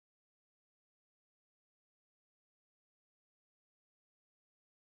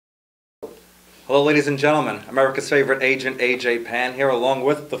Hello, ladies and gentlemen. America's favorite agent, AJ Pan, here along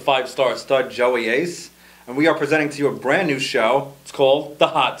with the five-star stud, Joey Ace. And we are presenting to you a brand new show. It's called The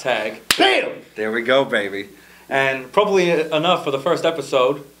Hot Tag. BAM! There we go, baby. And probably enough for the first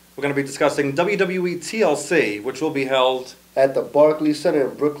episode. We're going to be discussing WWE TLC, which will be held At the Barclays Center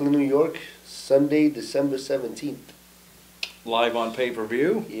in Brooklyn, New York, Sunday, December 17th. live on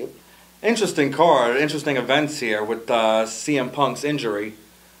pay-per-view. Yep. Interesting card, interesting events here with CM Punk's injury.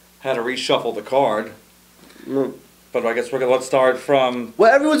 Had to reshuffle the card. But I guess let's start from...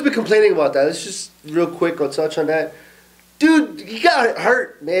 Well, everyone's been complaining about that. Let's just real quick, I'll touch on that. Dude, you got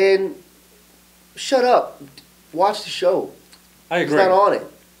hurt, man. Shut up. Watch the show. I agree. He's not on it.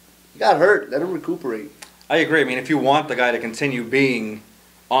 You got hurt. Let him recuperate. I agree. I mean, if you want the guy to continue being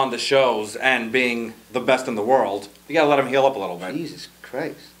on the shows and being the best in the world, you got to let him heal up a little bit. Jesus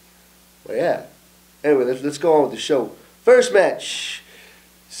Christ. Well, yeah. Anyway, let's go on with the show. First match.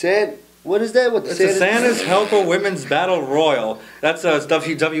 What is that? What the It's a Santa's Helper Women's Battle Royal. That's a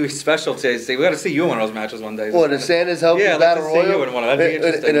WWE specialty. We got to see you in one of those matches one day. What, the Santa's Helper Battle Royal? Yeah, I'd like to see you in one. That'd be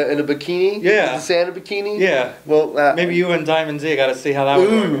interesting. In a bikini? Yeah. The Santa bikini? Yeah. Well, maybe you and Diamond Z got to see how that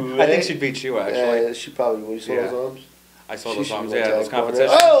would work. I think she'd beat you, actually. Yeah, she probably would. You saw those arms? I saw those arms, yeah. Those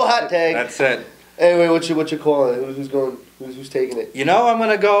competitions. Oh, hot tag. That's it. Anyway, what you calling it? Who's taking it? You know, I'm going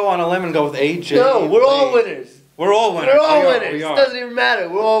to go on a limb and go with AJ. No, we're all winners. We're all winners. We're all winners. We It are. doesn't even matter.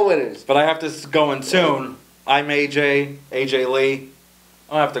 We're all winners. But I have to go in tune. I'm AJ Lee.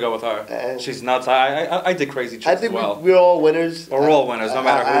 I have to go with her. She's nuts. I did crazy chicks I think as well. we're all winners. We're all winners, no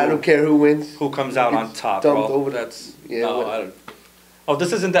matter who. I don't care who wins. Who comes out on top, dumped bro. over That's yeah, no. I don't. Oh,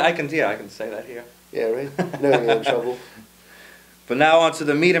 this isn't that. I can say that here. Yeah, right. Never get in trouble. But now on to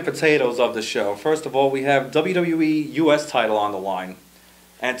the meat and potatoes of the show. First of all, we have WWE US title on the line.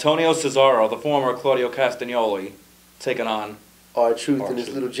 Antonio Cesaro, the former Claudio Castagnoli, taking on R-Truth and his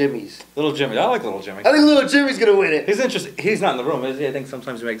little Jimmies. Little Jimmy. I like Little Jimmy. I think Little Jimmy's gonna win it. He's interesting. He's not in the room, is he? I think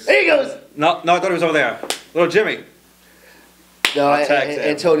sometimes he makes... There he goes! No, I thought he was over there. Little Jimmy. No,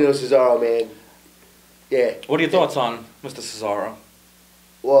 Antonio Cesaro, man. Yeah. What are your thoughts on Mr. Cesaro?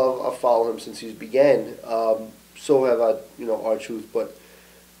 Well, I've followed him since he began. So have I, R-Truth, but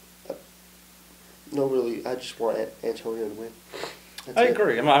no, really, I just want Antonio to win. I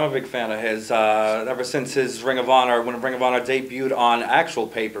agree. I'm a big fan of his. Ever since his Ring of Honor, when Ring of Honor debuted on actual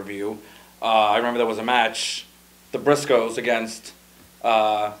pay-per-view, I remember there was a match, the Briscoes against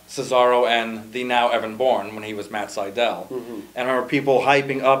Cesaro and the now Evan Bourne when he was Matt Sydal. And I remember people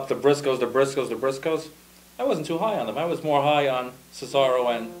hyping up the Briscoes. I wasn't too high on them. I was more high on Cesaro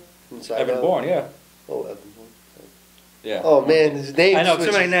and Evan Bourne, yeah. Oh, Evan Bourne. Yeah. Oh man, his name. I know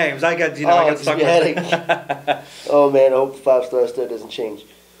too many names. I get I get stuck with it. Oh man, I hope 5-star star doesn't change.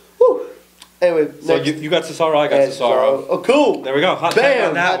 Woo. Anyway, so you got Cesaro, I got Cesaro. Oh, cool. There we go. Hot Bam, tag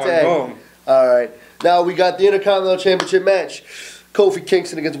on that hot one. tag. Boom. All right. Now we got the Intercontinental Championship match. Kofi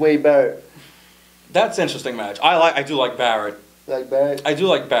Kingston against Wade Barrett. That's an interesting match. I do like Barrett. Like Barrett? I do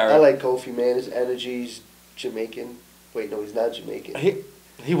like Barrett. I like Kofi, man. His energy's Jamaican. Wait, no, he's not Jamaican.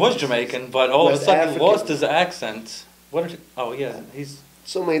 He was Jamaican, but all of a sudden he lost his accent. Oh yeah, he's...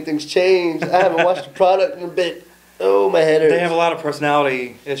 So many things changed. I haven't watched the product in a bit. Oh, my head hurts. They have a lot of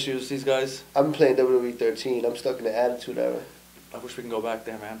personality issues, these guys. I've been playing WWE 13. I'm stuck in the Attitude Era. I wish we can go back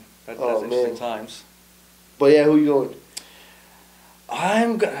there, man. That's man. interesting times. But yeah, who you going?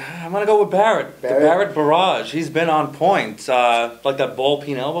 I'm gonna go with Barrett. Barrett? The Barrett barrage. He's been on point. Like that ball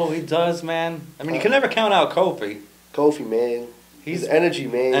peen elbow he does, man. I mean, you can never count out Kofi. Kofi, man. His energy,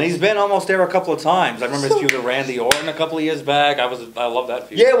 man. And he's been almost there a couple of times. I remember his feud with Randy Orton a couple of years back. I love that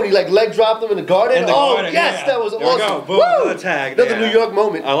feud. Yeah, when he leg dropped him in the garden. Garden, yes, yeah. That was there awesome. We go. Boom, another tag. Another New York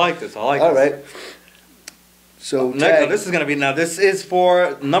moment. I like this. All right. So this is gonna be This is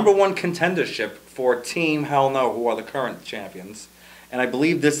for #1 contendership for Team Hell No, who are the current champions, and I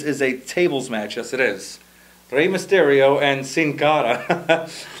believe this is a tables match. Yes, it is. Rey Mysterio and Sin Cara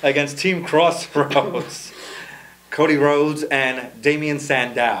against Team Crossroads. Cody Rhodes and Damian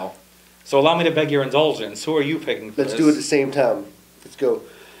Sandow. So allow me to beg your indulgence. Who are you picking for Let's do it at the same time. Let's go.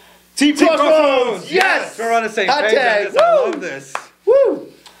 Team Crossroads! Yes! We're on the same Hot page tag. on this. I love this.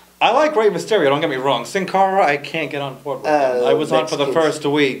 Woo! I like Rey Mysterio, don't get me wrong. Sin Cara, I can't get on board with him. I was on for the first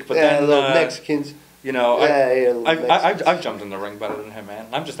week, but then... little Mexicans. You know, Mexicans. I've jumped in the ring better than him, man.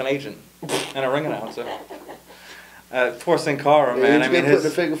 I'm just an agent and a ring announcer. Poor Sin Cara, man. Did you get put in a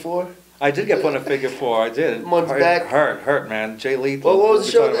figure 4? I did get put in a figure 4. I did. Months back. Hurt, man. Jay Lethal. What was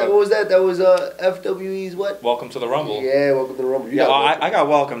the show? What was that? That was FWE's what? Welcome to the Rumble. Yeah, Welcome to the Rumble. I got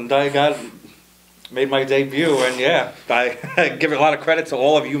welcomed. I made my debut, and yeah, I give a lot of credit to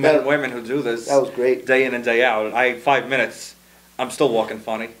all of you men and women who do this. That was great. Day in and day out. 5 minutes, I'm still walking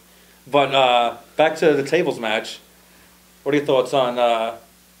funny. But back to the tables match. What are your thoughts on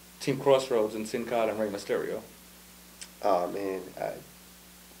Team Crossroads and Sin Cara and Rey Mysterio? Oh man, I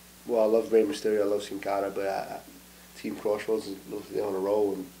love Rey Mysterio, I love Sin Cara, but Team Crossroads is on a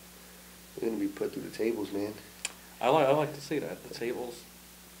roll, and they're gonna be put through the tables, man. I like to see that, the tables.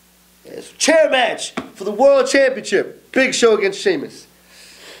 Yeah, it's a chair match for the World Championship. Big Show against Sheamus.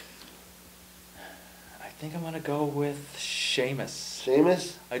 I think I'm gonna go with Sheamus.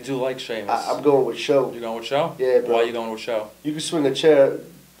 Sheamus? I do like Sheamus. I'm going with Show. You going with Show? Yeah, bro. Why are you going with Show? You can swing a chair.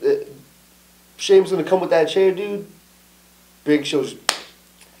 Sheamus gonna come with that chair, dude. Big Show's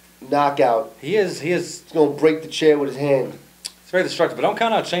knockout. He is. He's gonna break the chair with his hand. It's very destructive, but don't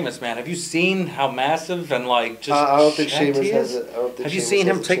count out Sheamus, man. Have you seen how massive and like just I don't think jacked Sheamus he has is? it. I don't think Have you Sheamus seen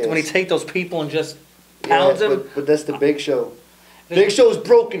has him a take when he chance. take those people and just pounds him? But that's the Big Show. Big Show's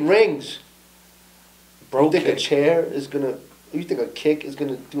broken rings. Broke You think kick. a chair is gonna? You think a kick is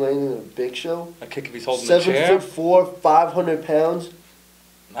gonna do anything to a Big Show? A kick if he's holding the chair. 7'4", 500 pounds.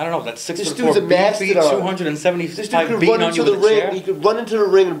 I don't know. That's 6'4", This dude's a mastodon. 275 This dude could beating run on into you the with a ring. chair. He could run into the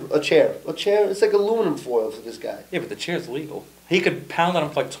ring in a chair. A chair. It's like aluminum foil for this guy. Yeah, but the chair's legal. He could pound on him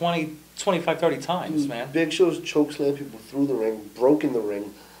for like 20, 25, 30 times, Dude, man. Big Show's chokeslam people through the ring, broken the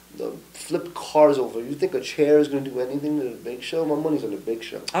ring, flipped cars over. You think a chair is going to do anything to the Big Show? My money's on the Big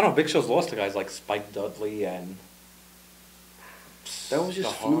Show. I don't know. Big Show's lost to guys like Spike Dudley and That was just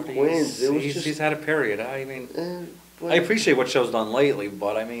the fluke Hardys. wins. It was He's had a period. I mean, well, I appreciate what Show's done lately,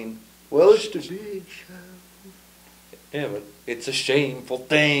 but I mean, well, it's the Big Show. yeah, but it's a shameful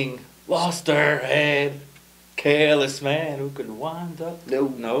thing. Lost her head. Careless man who could wind up. No.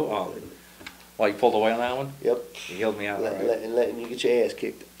 No? Oh. Well, you pulled away on that one? Yep. You healed me out, all right. Letting you get your ass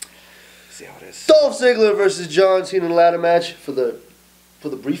kicked. See how it is. Dolph Ziggler versus John Cena in a ladder match for the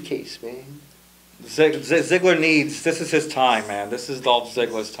briefcase, man. Ziggler needs, this is his time, man. This is Dolph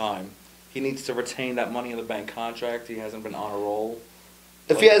Ziggler's time. He needs to retain that Money in the Bank contract. He hasn't been on a roll.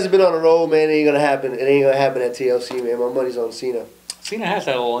 If he hasn't been on a roll, man, it ain't gonna happen. It ain't gonna happen at TLC, man. My money's on Cena. Cena has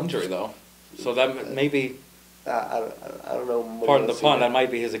that little injury, though. So that maybe, I don't know. pardon the pun, that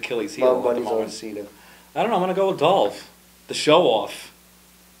might be his Achilles heel My at the money's on moment. Cena. I don't know, I'm going to go with Dolph. The show-off.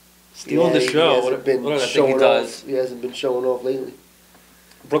 Stealing the show. He hasn't been What does that showing think he does? off. He hasn't been showing off lately.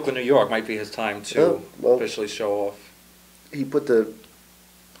 Brooklyn, New York might be his time to Oh, well. officially show off. He put the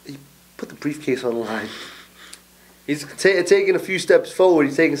briefcase on the line. He's, Taking a few steps forward,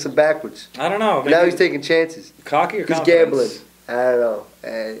 he's taking some backwards. I don't know. Now he's taking chances. Cocky or He's confidence? gambling. I don't know.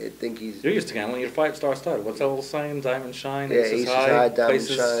 I think he's. You're used to gambling. You're a five-star stud. What's that little saying? Diamond shine, Yeah, aces aces high, high, diamond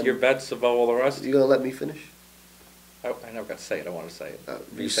places shine. your bets above all the rest. You gonna let me finish? I never got to say it. I want to say it.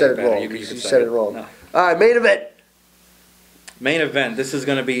 You said it better. wrong. You You could say said it wrong. No. All right, main event. Main event. This is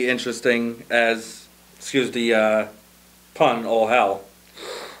going to be interesting as, excuse the pun, all hell.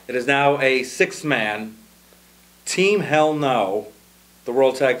 It is now a six-man Team Hell No, the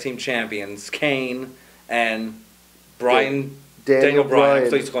World Tag Team Champions, Kane and Brian, Daniel Bryan. I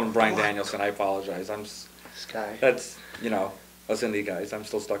thought you used to call him Brian Danielson. I apologize. This guy. That's, us indie guys. I'm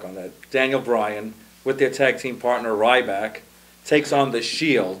still stuck on that. Daniel Bryan, with their tag team partner Ryback, takes on The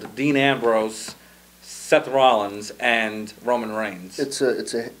Shield, Dean Ambrose, Seth Rollins, and Roman Reigns. It's a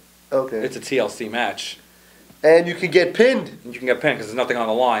okay. It's a TLC match. And you can get pinned, You can get pinned because there's nothing on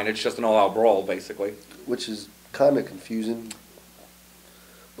the line. It's just an all-out brawl, basically. which is kind of confusing.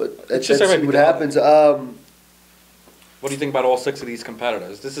 But It's let's just see everybody what can- happens. What do you think about all six of these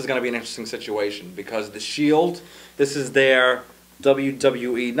competitors? This is going to be an interesting situation because The Shield, this is their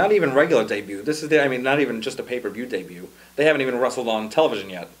WWE, not even regular debut. This is their, not even just a pay-per-view debut. They haven't even wrestled on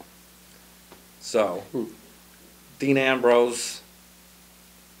television yet. So, Dean Ambrose,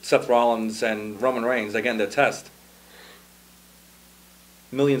 Seth Rollins, and Roman Reigns, again, their test.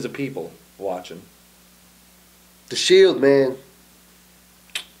 Millions of people watching. The Shield, man.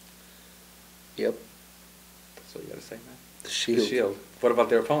 Yep. That's what you got to say, man. The Shield. The Shield. What about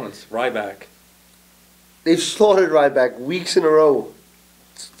their opponents? Ryback. They've slaughtered Ryback weeks in a row.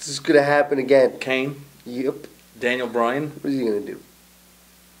 This is gonna happen again. Kane. Yep. Daniel Bryan. What is he gonna do?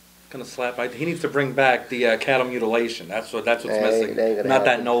 Gonna slap. He needs to bring back the cattle mutilation. That's what's missing. It ain't gonna Not that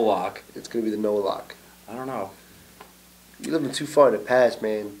happen. no lock. It's gonna be the no lock. I don't know. You're living too far in the past,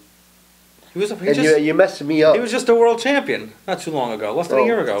 man. He was You're messing me up. he was just a world champion not too long ago, less than a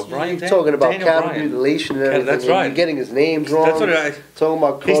year ago. Brian, You're talking about Daniel cattle Bryan. mutilation and everything. That's and right. You're getting his names wrong. That's what I. Talking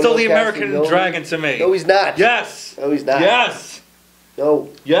about. He's still the Claudio American Castagnoli. Dragon to me. No, he's not. Yes. No, he's not. Yes. No.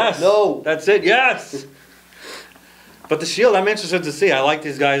 Yes. No. That's it. Yes. But the Shield, I'm interested to see. I like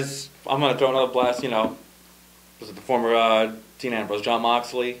these guys. I'm gonna throw another blast. Was it the former Dean Ambrose, John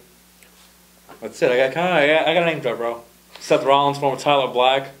Moxley? That's it. I got a name drop, bro. Seth Rollins, former Tyler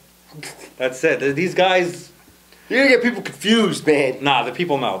Black. That's it. These guys. You're gonna get people confused, man. Nah, the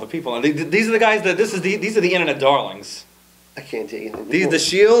people know. The people know. These are the guys that these are the internet darlings. I can't take it. These the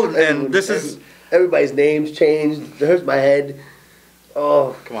Shield, and this is everybody's names changed. It hurts my head.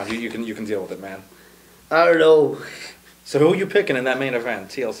 Oh, come on, you can deal with it, man. I don't know. So who are you picking in that main event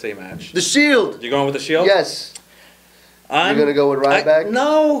TLC match? The Shield. You going with the Shield? Yes. You're gonna go with Ryback?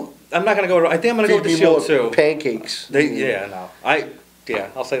 No, I'm not gonna go. I think I'm gonna go with the Shield too. Pancakes.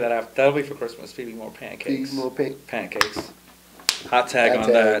 I'll say that after. That'll be for Christmas. Feed me more pancakes. Feed me more pancakes. Hot tag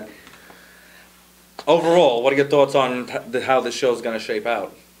on that. Overall, what are your thoughts on how this show's gonna shape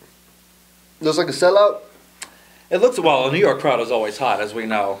out? Looks like a sellout. It looks well. The New York crowd is always hot, as we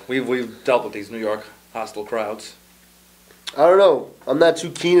know. We've dealt with these New York hostile crowds. I don't know. I'm not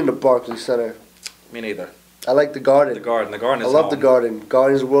too keen in the Barclays Center. Me neither. I like the Garden. The Garden is I love the Garden.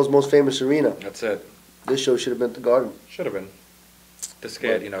 Garden is the world's most famous arena. That's it. This show should have been at the Garden. Should have been. Just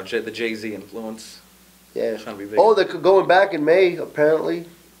scared, the Jay-Z influence. Yeah. Trying to be big. Oh, they're going back in May, apparently.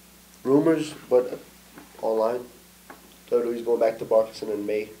 Rumors, but online. WWE's going back to Barclays Center in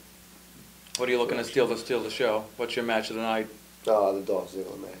May. What are you looking to steal the show? What's your match of the night? The Dolph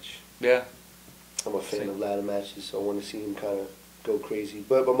Ziggler match. Yeah. I'm a fan of ladder matches, so I want to see him kind of go crazy.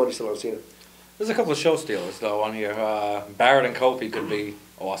 But my money's still on Cena. There's a couple of show stealers, though, on here. Barrett and Kofi could be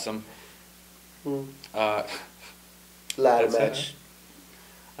awesome. Ladder match.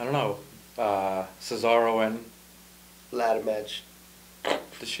 I don't know. Cesaro and... Ladder match.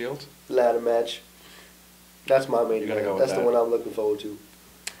 The Shield? Ladder match. That's my main event. Go That's the one I'm looking forward to.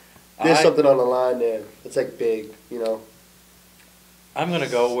 There's something on the line there. It's like big, I'm going to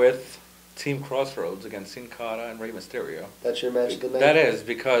go with Team Crossroads against Sin Cara and Rey Mysterio. That's your match of the night? That is,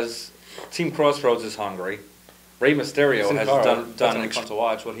 because Team Crossroads is hungry. Rey Mysterio has done fun to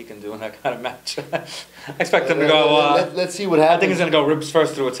watch what he can do in that kind of match. I expect him to go... let's see what happens. I think he's going to go ribs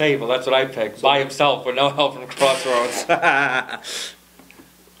first through a table. That's what I picked. By himself with no help from Crossroads.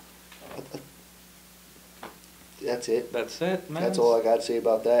 That's it. That's it, man. That's all I got to say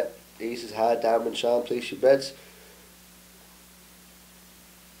about that. Ace is high, Diamond Sean, place your bets.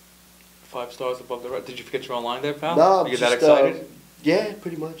 5 stars above the red. Did you forget your own line there, pal? No, you get that excited? Yeah,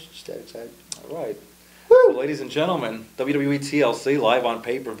 pretty much. Just that excited. All right. Well, ladies and gentlemen, WWE TLC live on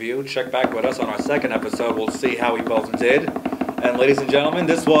pay-per-view. Check back with us on our second episode. We'll see how we both did. And ladies and gentlemen,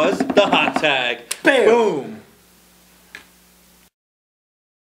 this was the Hot Tag. Bam! Boom!